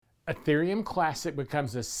Ethereum Classic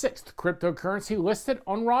becomes the sixth cryptocurrency listed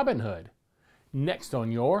on Robinhood. Next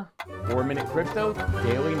on your 4-Minute Crypto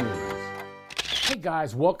Daily News. Hey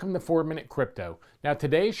guys, welcome to 4-Minute Crypto. Now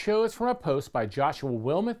today's show is from a post by Joshua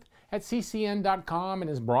Wilmuth at ccn.com and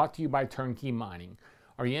is brought to you by Turnkey Mining.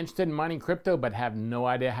 Are you interested in mining crypto but have no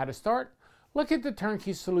idea how to start? Look at the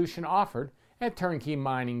turnkey solution offered at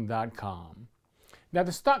turnkeymining.com. Now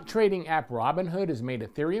the stock trading app Robinhood has made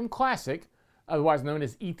Ethereum Classic, otherwise known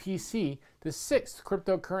as ETC, the sixth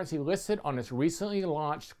cryptocurrency listed on its recently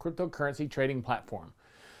launched cryptocurrency trading platform.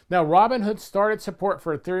 Now, Robinhood started support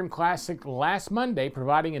for Ethereum Classic last Monday,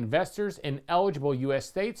 providing investors in eligible U.S.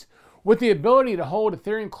 states with the ability to hold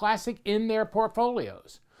Ethereum Classic in their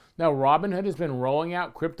portfolios. Now, Robinhood has been rolling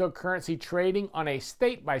out cryptocurrency trading on a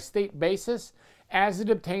state-by-state basis as it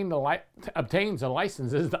obtains the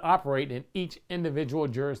licenses to operate in each individual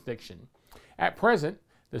jurisdiction. At present,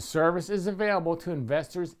 the service is available to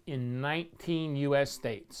investors in 19 U.S.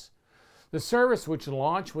 states. The service, which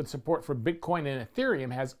launched with support for Bitcoin and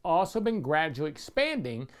Ethereum, has also been gradually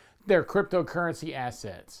expanding their cryptocurrency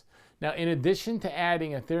assets. Now, in addition to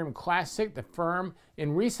adding Ethereum Classic, the firm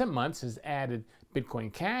in recent months has added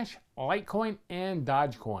Bitcoin Cash, Litecoin, and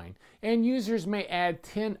Dogecoin. And users may add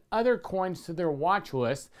 10 other coins to their watch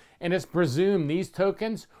list, and it's presumed these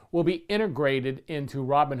tokens will be integrated into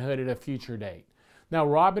Robinhood at a future date. Now,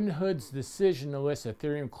 Robinhood's decision to list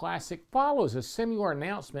Ethereum Classic follows a similar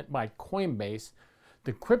announcement by Coinbase,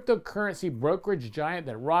 the cryptocurrency brokerage giant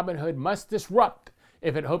that Robinhood must disrupt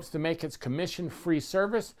if it hopes to make its commission-free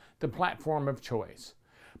service the platform of choice.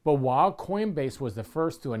 But while Coinbase was the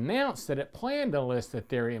first to announce that it planned to list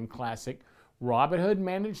Ethereum Classic, Robinhood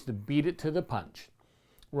managed to beat it to the punch.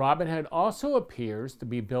 Robinhood also appears to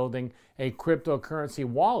be building a cryptocurrency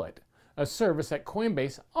wallet, a service that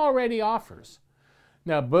Coinbase already offers.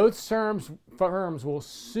 Now, both firms will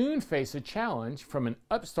soon face a challenge from an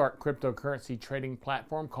upstart cryptocurrency trading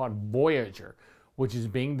platform called Voyager, which is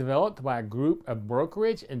being developed by a group of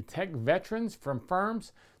brokerage and tech veterans from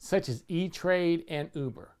firms such as E-Trade and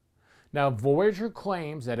Uber. Now, Voyager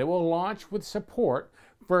claims that it will launch with support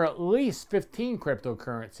for at least 15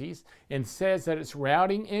 cryptocurrencies and says that its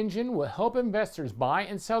routing engine will help investors buy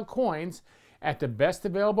and sell coins at the best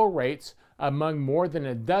available rates among more than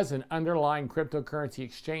a dozen underlying cryptocurrency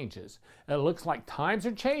exchanges. It looks like times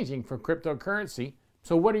are changing for cryptocurrency,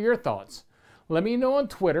 so what are your thoughts? Let me know on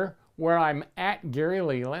Twitter, where I'm at Gary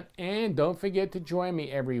Leland, and don't forget to join me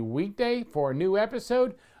every weekday for a new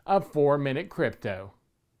episode of 4-Minute Crypto.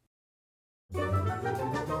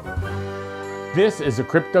 This is a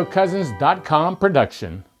CryptoCousins.com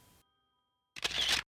production.